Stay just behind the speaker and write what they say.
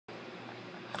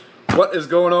What is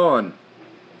going on?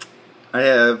 I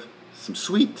have some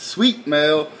sweet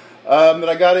mail that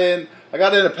I got in. I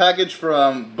got in a package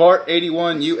from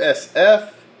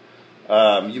Bart81USAF.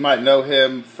 You might know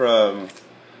him from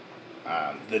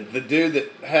the dude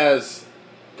that has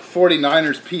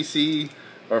 49ers PC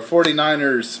or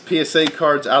 49ers PSA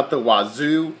cards out the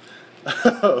wazoo.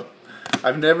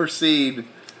 I've never seen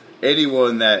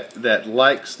anyone that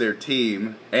likes their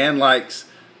team and likes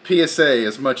PSA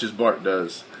as much as Bart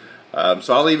does.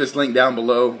 So I'll leave his link down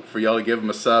below for y'all to give him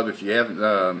a sub if you haven't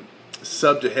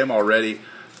subbed to him already.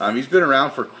 He's been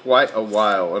around for quite a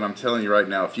while, and I'm telling you right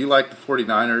now, if you like the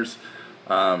 49ers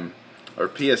or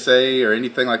PSA or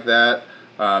anything like that,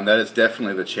 that is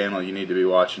definitely the channel you need to be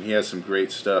watching. He has some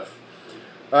great stuff.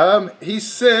 He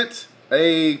sent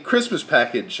a Christmas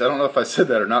package. I don't know if I said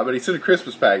that or not, but he sent a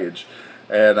Christmas package.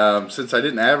 And since I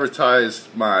didn't advertise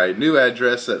my new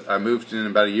address that I moved in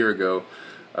about a year ago,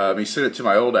 he sent it to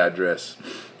my old address.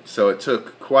 So it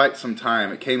took quite some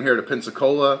time. It came here to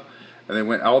Pensacola, and then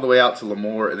went all the way out to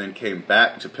Lemoore, and then came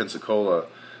back to Pensacola.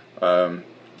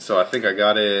 So I think I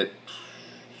got it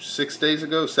 7 days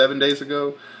ago.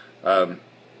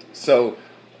 So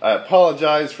I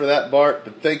apologize for that, Bart,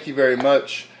 but thank you very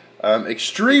much.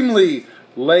 Extremely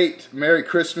late Merry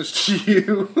Christmas to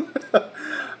you.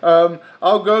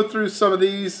 I'll go through some of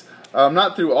these,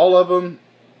 not through all of them,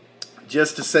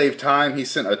 just to save time. He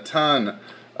sent a ton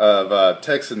of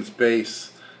Texans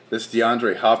base. This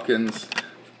DeAndre Hopkins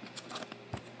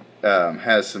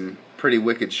has some pretty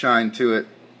wicked shine to it.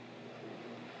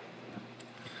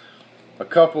 A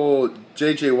couple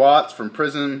J.J. Watts from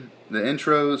Prism, the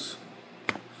intros.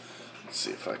 Let's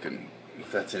see if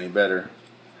that's any better.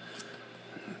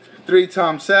 3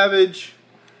 Tom Savage.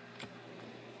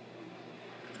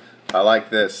 I like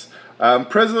this.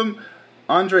 Prism,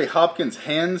 Andre Hopkins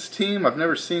Hands Team. I've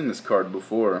never seen this card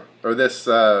before, or this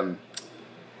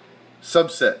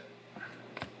subset.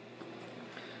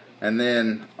 And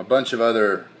then a bunch of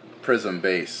other Prism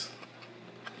base.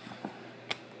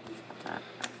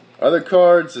 Other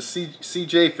cards, the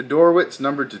C.J. Fedorowicz,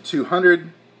 numbered to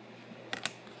 200.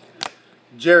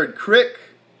 Jared Crick.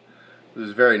 This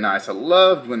is very nice. I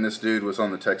loved when this dude was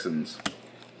on the Texans.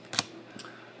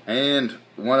 And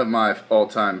one of my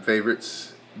all-time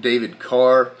favorites, David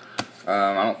Carr.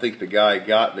 I don't think the guy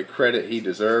got the credit he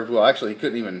deserved. Well, actually, he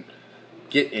couldn't even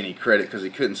get any credit because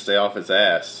he couldn't stay off his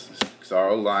ass. Because our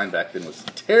O-line back then was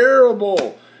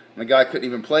terrible. And the guy couldn't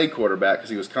even play quarterback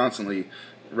because he was constantly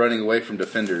running away from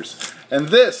defenders. And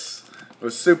this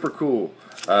was super cool.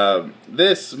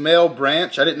 This Mel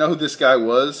Branch, I didn't know who this guy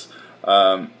was.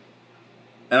 And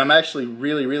I'm actually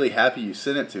really happy you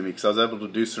sent it to me because I was able to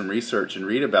do some research and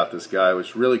read about this guy. It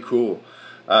was really cool.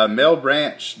 Mel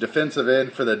Branch, defensive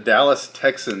end for the Dallas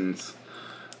Texans.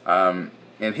 And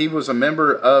he was a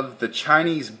member of the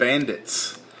Chinese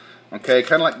Bandits. Okay,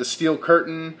 kind of like the Steel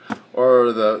Curtain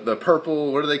or the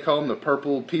purple, what do they call them? The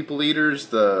purple people eaters,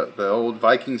 the old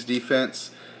Vikings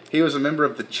defense. He was a member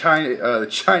of the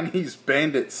Chinese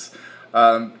Bandits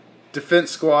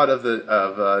defense squad of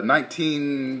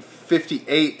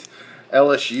 1958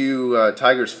 LSU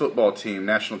Tigers football team,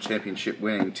 national championship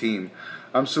winning team.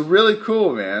 So really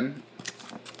cool, man.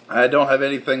 I don't have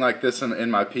anything like this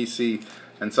in my PC,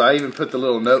 and so I even put the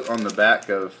little note on the back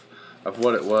of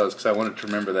what it was because I wanted to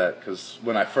remember that, because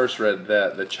when I first read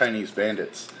that, the Chinese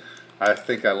Bandits, I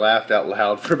think I laughed out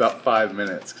loud for about 5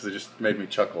 minutes because it just made me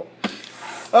chuckle.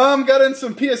 Got in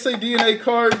some PSA DNA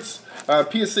cards.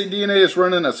 PSA DNA is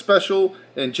running a special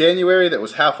in January that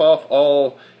was half off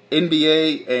all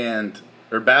NBA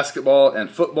or basketball and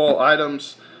football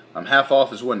items. Half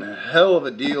off is one hell of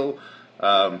a deal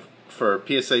for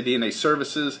PSA DNA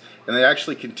services, and they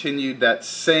actually continued that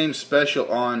same special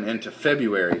on into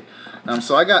February.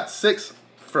 So I got 6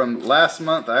 from last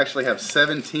month. I actually have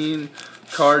 17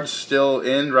 cards still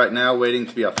in right now waiting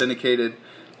to be authenticated,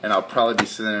 and I'll probably be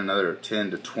sending another 10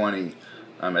 to 20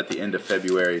 at the end of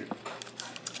February.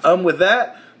 With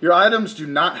that, your items do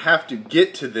not have to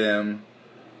get to them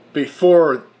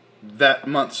before that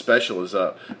month's special is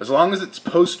up. As long as it's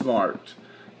postmarked,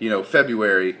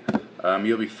 February,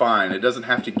 you'll be fine. It doesn't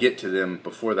have to get to them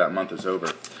before that month is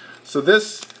over. So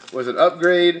this was an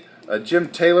upgrade. Jim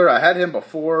Taylor, I had him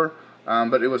before,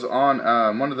 but it was on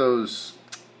one of those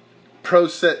Pro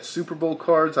Set Super Bowl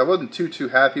cards. I wasn't too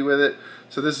happy with it,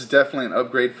 so this is definitely an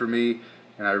upgrade for me,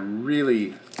 and I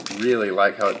really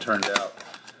like how it turned out.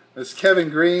 This Kevin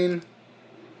Green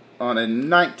on a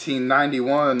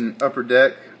 1991 Upper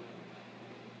Deck,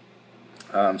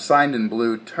 signed in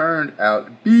blue, turned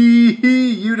out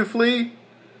beautifully.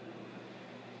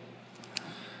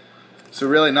 So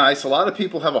really nice. A lot of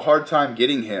people have a hard time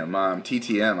getting him.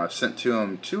 TTM, I've sent to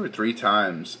him 2 or 3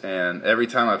 times, and every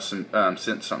time I've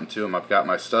sent something to him, I've got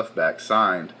my stuff back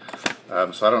signed.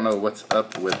 So I don't know what's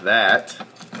up with that.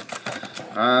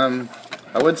 I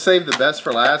would save the best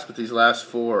for last, but these last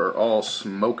 4 are all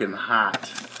smoking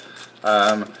hot.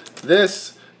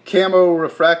 This camo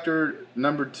refractor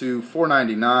numbered to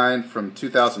 $4.99 from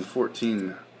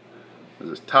 2014. This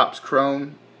is Topps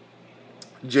Chrome.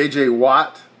 J.J.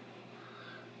 Watt.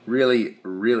 Really,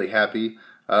 really happy.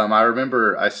 I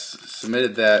remember I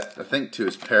submitted that, I think, to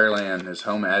his Pearland, his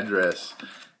home address,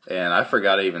 and I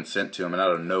forgot I even sent to him, and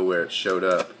out of nowhere it showed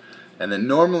up. And then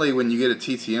normally when you get a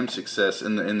TTM success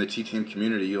in the TTM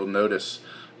community, you'll notice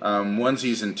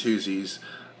onesies and twosies,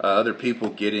 other people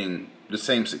getting the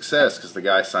same success because the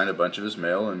guy signed a bunch of his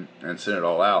mail and sent it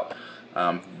all out.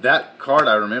 That card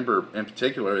I remember in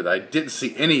particular that I didn't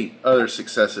see any other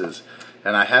successes,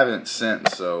 and I haven't sent,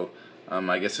 so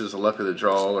I guess it was the luck of the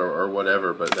draw or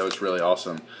whatever, but that was really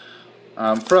awesome.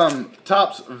 From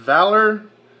Topps Valor,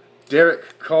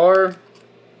 Derek Carr. I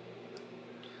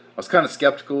was kind of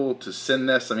skeptical to send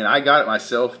this. I mean, I got it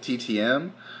myself,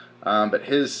 TTM, but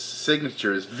his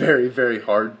signature is very, very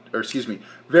hard, or excuse me,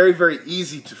 very, very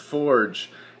easy to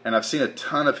forge, and I've seen a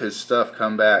ton of his stuff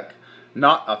come back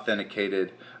not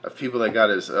authenticated of people that got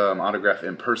his autograph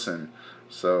in person.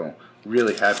 So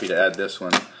really happy to add this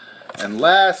one. And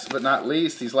last but not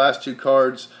least, these last 2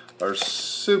 cards are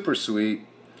super sweet.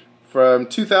 From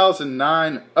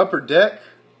 2009 Upper Deck,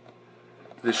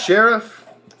 the Sheriff,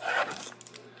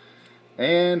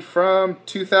 and from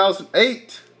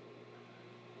 2008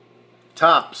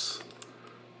 Topps,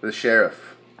 the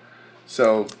Sheriff.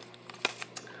 So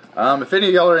if any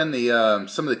of y'all are in the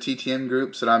some of the TTM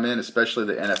groups that I'm in, especially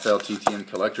the NFL TTM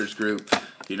Collectors group,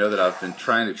 you know that I've been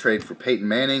trying to trade for Peyton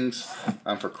Manning's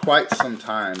for quite some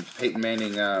time. Peyton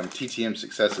Manning TTM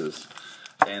successes,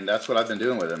 and that's what I've been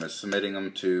doing with them, is submitting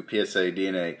them to PSA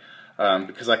DNA,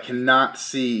 because I cannot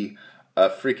see a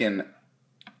freaking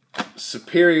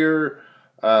superior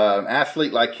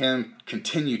athlete like him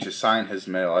continue to sign his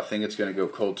mail. I think it's going to go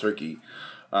cold turkey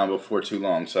before too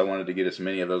long, so I wanted to get as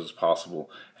many of those as possible.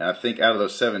 And I think out of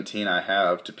those 17 I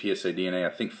have to PSA DNA, I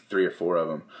think 3 or 4 of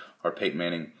them are Peyton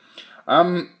Manning.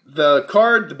 The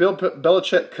card, the Bill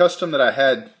Belichick custom that I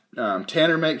had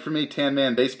Tanner make for me, Tan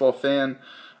Man Baseball Fan,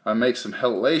 makes some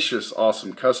hellacious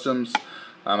awesome customs.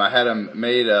 I had him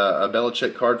made a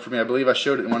Belichick card for me. I believe I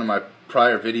showed it in one of my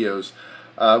prior videos.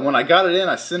 When I got it in,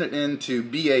 I sent it in to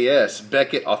BAS,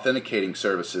 Beckett Authenticating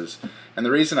Services. And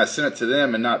the reason I sent it to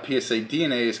them and not PSA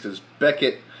DNA is because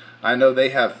Beckett, I know they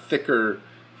have thicker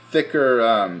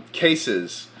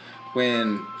cases.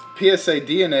 When PSA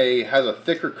DNA has a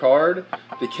thicker card,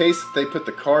 the case that they put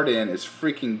the card in is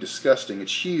freaking disgusting.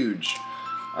 It's huge.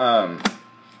 So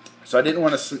I didn't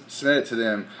want to submit it to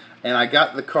them, and I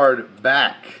got the card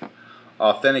back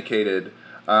authenticated.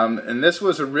 And this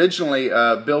was originally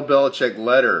a Bill Belichick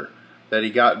letter that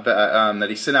he got that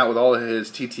he sent out with all of his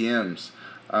TTMs.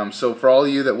 So for all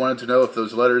of you that wanted to know if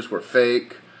those letters were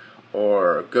fake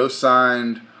or ghost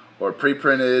signed or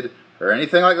pre-printed or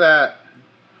anything like that,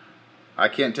 I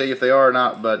can't tell you if they are or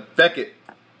not, but Beckett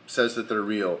says that they're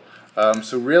real.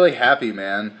 So really happy,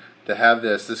 man, to have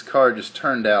this. This card just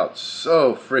turned out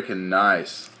so freaking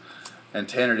nice, and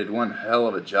Tanner did one hell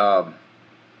of a job.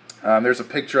 There's a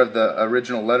picture of the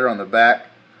original letter on the back,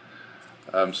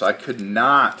 so I could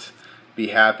not be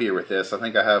happier with this. I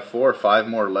think I have 4 or 5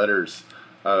 more letters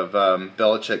of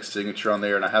Belichick's signature on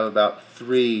there, and I have about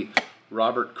 3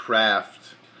 Robert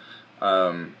Kraft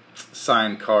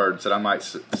signed cards that I might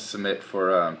submit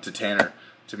for to Tanner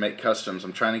to make customs.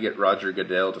 I'm trying to get Roger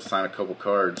Goodell to sign a couple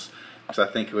cards because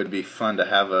I think it would be fun to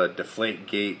have a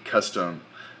Deflategate custom.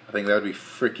 I think that would be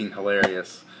freaking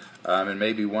hilarious. And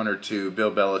maybe 1 or 2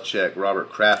 Bill Belichick, Robert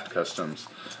Kraft customs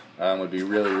would be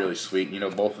really, really sweet. You know,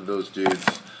 both of those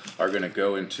dudes are going to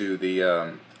go into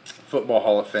the Football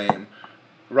Hall of Fame.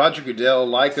 Roger Goodell,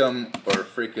 like him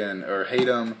or hate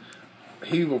him,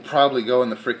 he will probably go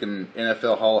in the freaking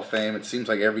NFL Hall of Fame. It seems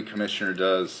like every commissioner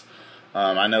does.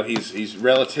 I know he's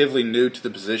relatively new to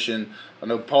the position. I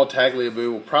know Paul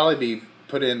Tagliabue will probably be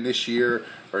put in this year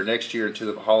or next year into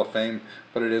the Hall of Fame,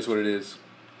 but it is what it is.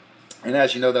 And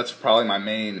as you know, that's probably my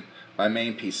main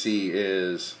PC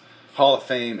is Hall of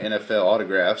Fame NFL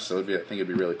autographs. So I think it'd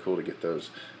be really cool to get those.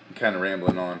 I'm kind of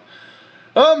rambling on.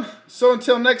 So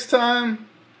until next time,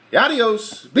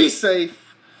 adios, be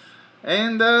safe,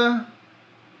 and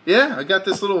yeah, I got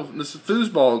this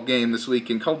foosball game this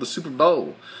weekend called the Super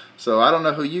Bowl. So I don't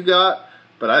know who you got,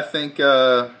 but I think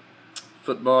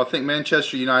football. I think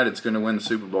Manchester United's going to win the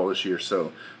Super Bowl this year.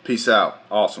 So peace out,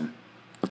 awesome.